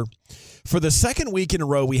up here. For the second week in a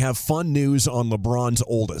row, we have fun news on LeBron's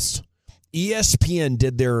oldest. ESPN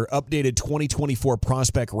did their updated 2024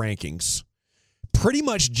 prospect rankings pretty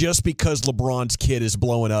much just because LeBron's kid is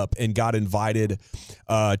blowing up and got invited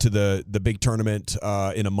to the big tournament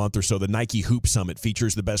in a month or so. The Nike Hoop Summit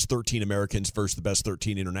features the best 13 Americans versus the best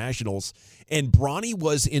 13 internationals, and Bronny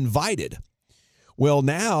was invited. Well,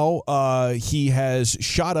 now he has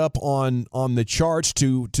shot up on the charts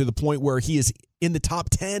to the point where he is in the top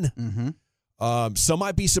 10. Mm-hmm. Some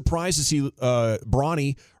might be surprised to see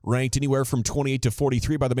Bronny ranked anywhere from 28 to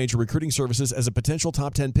 43 by the major recruiting services as a potential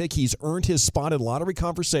top 10 pick. He's earned his spot in lottery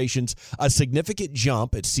conversations, a significant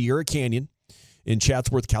jump at Sierra Canyon in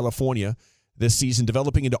Chatsworth, California this season,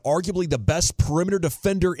 developing into arguably the best perimeter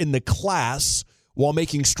defender in the class while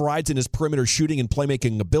making strides in his perimeter shooting and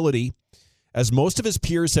playmaking ability. As most of his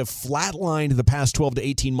peers have flatlined the past 12 to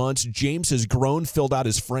 18 months, James has grown, filled out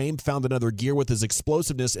his frame, found another gear with his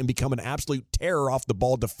explosiveness, and become an absolute terror off the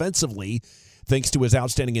ball defensively, thanks to his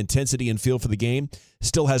outstanding intensity and feel for the game.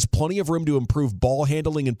 Still has plenty of room to improve ball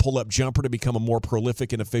handling and pull-up jumper to become a more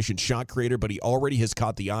prolific and efficient shot creator, but he already has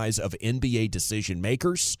caught the eyes of NBA decision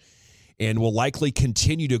makers and will likely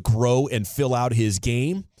continue to grow and fill out his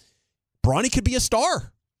game. Bronny could be a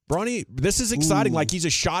star. Bronny, this is exciting. Like he's a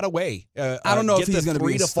shot away. I don't know if he's going to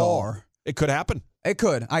be a star. It could happen. It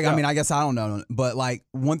could. I mean, I guess I don't know. But like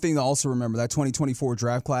one thing to also remember, that 2024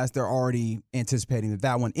 draft class, they're already anticipating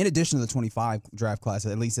that one, in addition to the 25 draft class,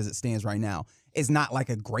 at least as it stands right now, is not like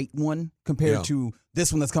a great one compared to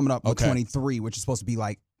this one that's coming up with 23, which is supposed to be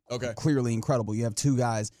like clearly incredible. You have two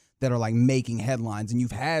guys that are like making headlines, and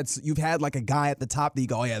you've had like a guy at the top that you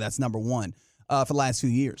go, oh yeah, that's number one. For the last few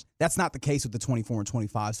years. That's not the case with the 24 and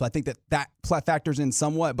 25. So I think that factors in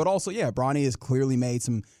somewhat. But also, yeah, Bronny has clearly made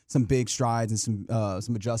some big strides and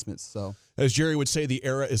some adjustments. So as Jerry would say, the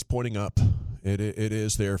era is pointing up. It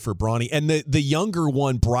is there for Bronny. And the younger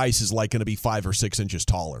one, Bryce, is like going to be 5 or 6 inches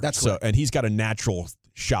taller. That's correct. And he's got a natural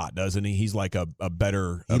shot, doesn't he? He's like a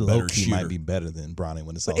better shooter. He might be better than Bronny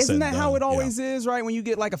when it's all said and done. Isn't that how it always is, right? When you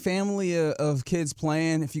get like a family of kids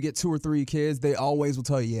playing, if you get 2 or 3 kids, they always will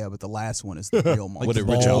tell you, yeah, but the last one is the real monster. What did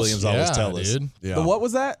Richard Williams always tell us? Yeah. The what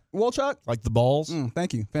was that, Wolchuk? Like the balls?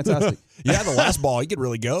 Thank you. Fantastic. Yeah, the last ball, he could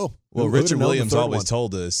really go. Well, Richard Williams always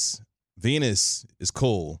told us Venus is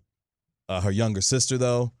cool. Her younger sister,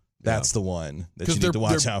 though, That's the one that you need to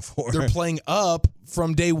watch out for. They're playing up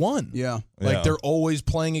from day one. Yeah. Like they're always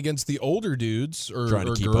playing against the older dudes or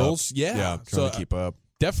girls. Yeah. Trying to keep up.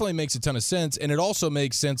 Definitely makes a ton of sense. And it also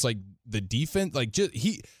makes sense, like the defense, like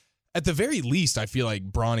at the very least, I feel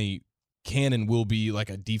like Bronny can and will be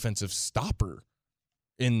like a defensive stopper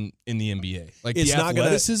in the NBA. Like it's the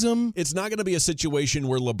athleticism. It's not going to be a situation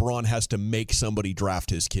where LeBron has to make somebody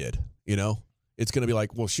draft his kid, you know? It's going to be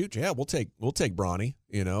like, well, shoot, yeah, we'll take Bronny,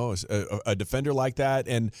 you know, a defender like that.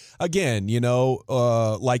 And again, you know,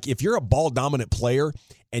 like if you're a ball dominant player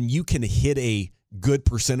and you can hit a good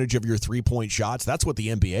percentage of your 3-point shots, that's what the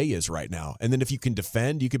NBA is right now. And then if you can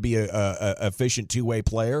defend, you could be a efficient two-way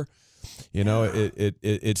player. You know,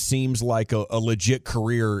 it seems like a legit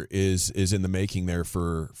career is in the making there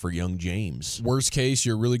for young James. Worst case,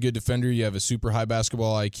 you're a really good defender. You have a super high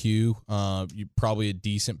basketball IQ. You're probably a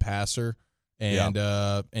decent passer. And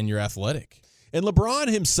you're athletic. And LeBron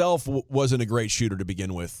himself wasn't a great shooter to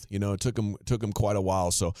begin with. You know, it took him quite a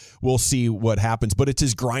while. So we'll see what happens. But it's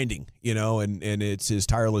his grinding, you know, and it's his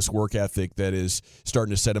tireless work ethic that is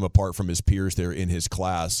starting to set him apart from his peers there in his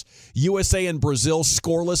class. USA and Brazil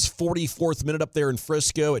scoreless, 44th minute up there in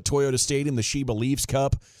Frisco at Toyota Stadium, the She Believes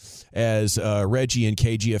Cup. As Reggie and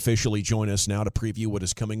KG officially join us now to preview what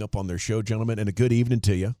is coming up on their show, gentlemen. And a good evening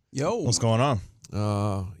to you. Yo, what's going on?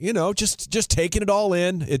 You know, just taking it all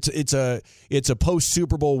in. It's a post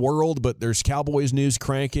Super Bowl world, but there's Cowboys news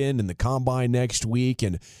cranking and the combine next week,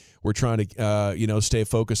 and we're trying to stay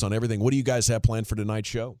focused on everything. What do you guys have planned for tonight's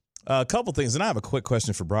show? A couple things, and I have a quick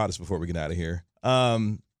question for Broadus before we get out of here.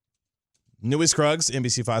 Newey Scruggs,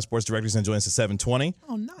 NBC5 Sports Director, is going to join us at 7:20.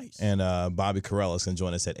 Oh, nice. And Bobby Carell is going to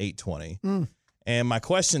join us at 8:20. And my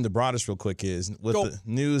question to Broadus real quick is, with the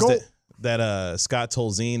news that Scott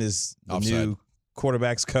Tolzien is the new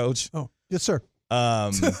quarterback's coach. Oh, yes, sir.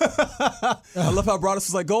 I love how Broadus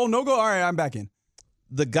was like, goal, no goal. All right, I'm back in.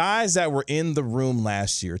 The guys that were in the room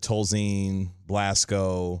last year, Tolzien,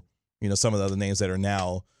 Blasco, some of the other names that are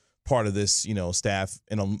now part of this, staff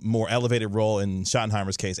in a more elevated role, in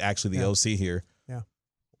Schottenheimer's case, actually the OC here. Yeah.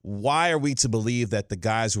 Why are we to believe that the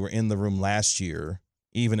guys who were in the room last year,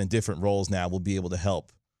 even in different roles now, will be able to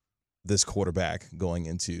help this quarterback going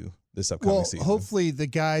into this upcoming season? Hopefully the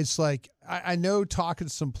guys, like, I know talking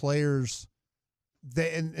to some players,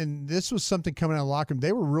 and this was something coming out of the locker room,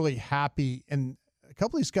 they were really happy, and a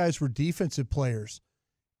couple of these guys were defensive players.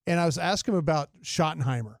 And I was asking him about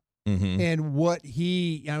Schottenheimer and what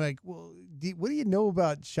I'm like, well, what do you know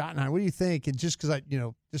about Schottenheimer? What do you think? And just because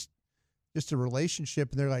just a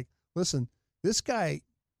relationship. And they're like, listen, this guy,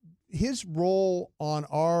 his role on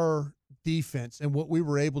our defense and what we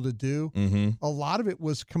were able to do, a lot of it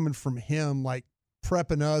was coming from him, like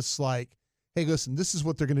prepping us, like, hey, listen, this is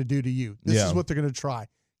what they're going to do to you. This is what they're going to try.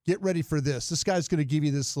 Get ready for this. This guy's going to give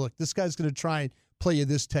you this look. This guy's going to try and play you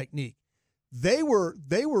this technique. They were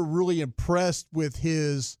really impressed with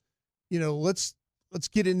his, let's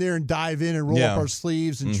get in there and dive in and roll up our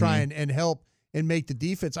sleeves and try and help and make the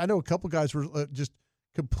defense. I know a couple guys were just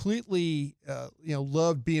completely,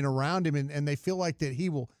 loved being around him, and they feel like that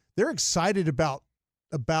they're excited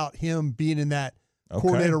about him being in that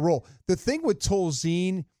coordinator role. The thing with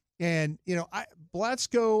Tolzien and,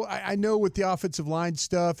 Blasco, I know with the offensive line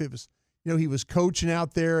stuff, it was, he was coaching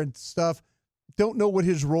out there and stuff. Don't know what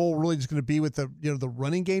his role really is going to be with the, the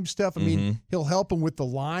running game stuff. I mean, he'll help him with the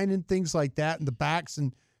line and things like that and the backs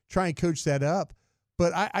and try and coach that up.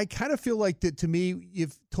 But I kind of feel like that, to me,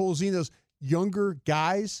 if Tolzien, those younger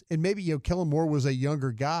guys, and maybe, Kellen Moore was a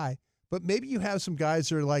younger guy, but maybe you have some guys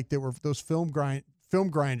that are like, that were those film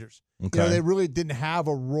grinders. Okay. They really didn't have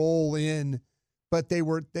a role in, but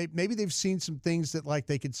maybe they've seen some things that, like,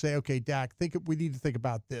 they could say, okay, Dak, we need to think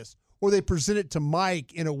about this. Or they present it to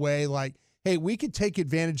Mike in a way like, hey, we could take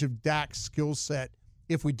advantage of Dak's skill set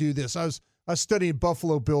if we do this. I was studying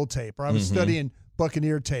Buffalo Bill tape, or I was studying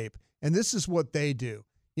Buccaneer tape, and this is what they do.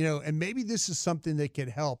 And maybe this is something that could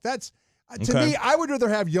help. That's to me, I would rather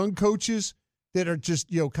have young coaches that are just,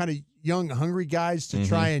 kind of young, hungry guys to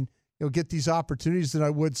try and, get these opportunities than I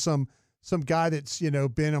would some guy that's,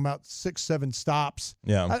 been about 6-7 stops.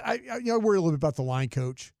 Yeah. I worry a little bit about the line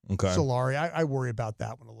coach, Okay. Solari. I worry about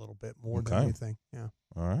that one a little bit more than anything. Yeah.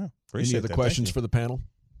 All right. Any other questions for the panel?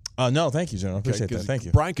 No, thank you, General. Appreciate that. Thank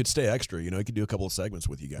you. Brian could stay extra. He could do a couple of segments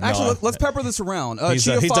with you guys. Actually, let's pepper this around. He's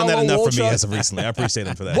done that enough for me as of recently. I appreciate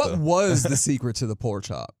him for that. What was the secret to the pork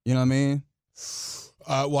chop? You know what I mean?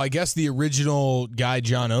 Well, I guess the original guy,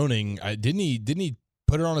 John Owning, didn't he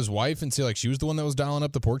put it on his wife and say, like, she was the one that was dialing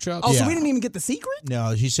up the pork chops? Oh, so we didn't even get the secret? No,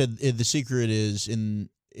 he said the secret is in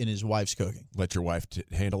in his wife's cooking. Let your wife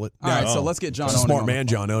handle it. All right, so let's get John Owen. Smart man,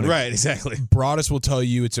 John Owen. Right, exactly. Broadus will tell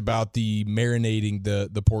you it's about the marinating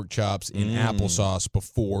the pork chops in applesauce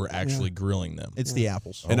before actually grilling them. It's the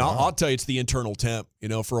apples. And I'll tell you, it's the internal temp. You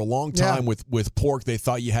know, for a long time with pork, they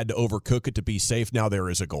thought you had to overcook it to be safe. Now there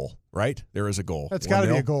is a goal, right? There is a goal. That's got to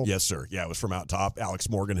be a goal. Yes, sir. Yeah, it was from out top. Alex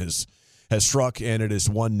Morgan has struck, and it is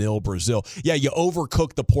 1-0 Brazil. Yeah, you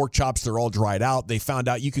overcook the pork chops; they're all dried out. They found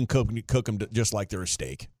out you can cook them just like they're a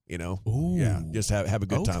steak. You know, yeah, just have a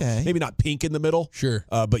good time. Maybe not pink in the middle, sure,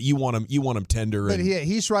 but you want them tender. But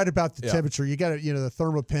he's right about the temperature. You got to, the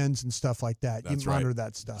thermopins and stuff like that. That's you monitor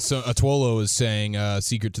that stuff. So Atuolo is saying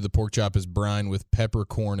secret to the pork chop is brine with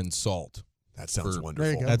peppercorn and salt. That sounds wonderful.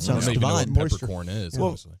 There you go. That sounds divine. Know what peppercorn is.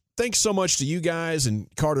 Well, thanks so much to you guys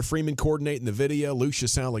and Carter Freeman coordinating the video.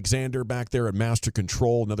 Lucius Alexander back there at Master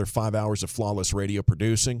Control. Another 5 hours of flawless radio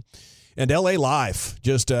producing. And LA Live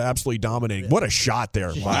just absolutely dominating. What a shot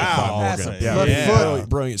there by Morgan. Yeah.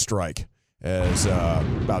 Brilliant strike. As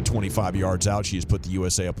about 25 yards out, she has put the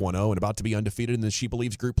USA up 1-0 and about to be undefeated in the She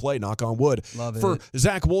Believes group play. Knock on wood. Love For it.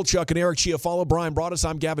 Zach Wolchuk and Eric Chiafalo, Brian Broadus,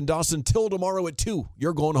 I'm Gavin Dawson. Till tomorrow at 2,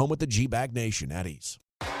 you're going home with the G-Bag Nation at ease.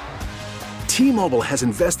 T-Mobile has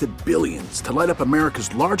invested billions to light up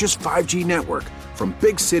America's largest 5G network, from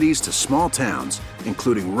big cities to small towns,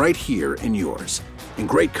 including right here in yours. And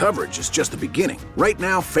great coverage is just the beginning. Right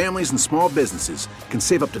now, families and small businesses can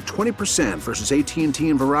save up to 20% versus AT&T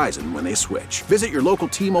and Verizon when they switch. Visit your local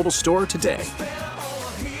T-Mobile store today.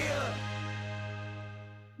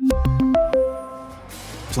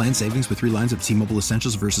 Plan savings with 3 lines of T-Mobile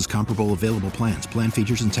Essentials versus comparable available plans. Plan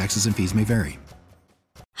features and taxes and fees may vary.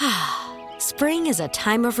 Spring is a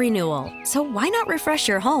time of renewal, so why not refresh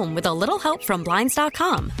your home with a little help from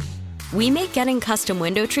Blinds.com? We make getting custom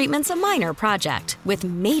window treatments a minor project with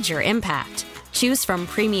major impact. Choose from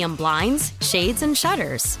premium blinds, shades, and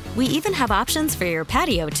shutters. We even have options for your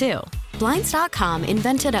patio, too. Blinds.com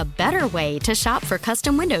invented a better way to shop for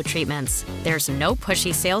custom window treatments. There's no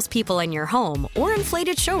pushy salespeople in your home or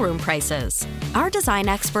inflated showroom prices. Our design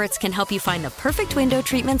experts can help you find the perfect window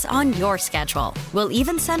treatments on your schedule. We'll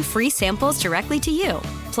even send free samples directly to you.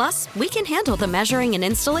 Plus, we can handle the measuring and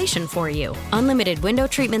installation for you. Unlimited window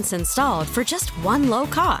treatments installed for just one low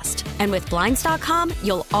cost. And with Blinds.com,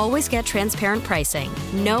 you'll always get transparent pricing.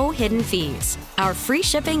 No hidden fees. Our free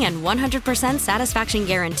shipping and 100% satisfaction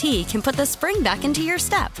guarantee can put the spring back into your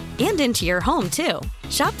step and into your home, too.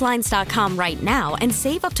 Shop Blinds.com right now and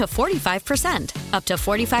save up to 45%. Up to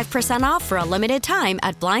 45% off for a limited time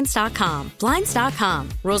at Blinds.com. Blinds.com.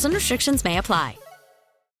 Rules and restrictions may apply.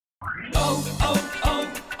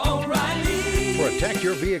 Protect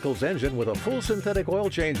your vehicle's engine with a full synthetic oil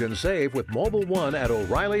change and save with Mobil 1 at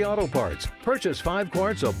O'Reilly Auto Parts. Purchase 5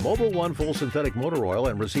 quarts of Mobil 1 full synthetic motor oil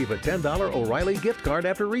and receive a $10 O'Reilly gift card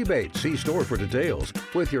after rebate. See store for details.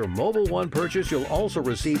 With your Mobil 1 purchase, you'll also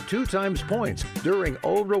receive 2 times points during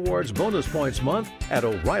O Rewards Bonus Points Month at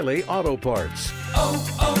O'Reilly Auto Parts.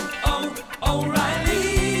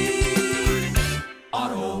 O'Reilly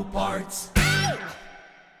Auto Parts.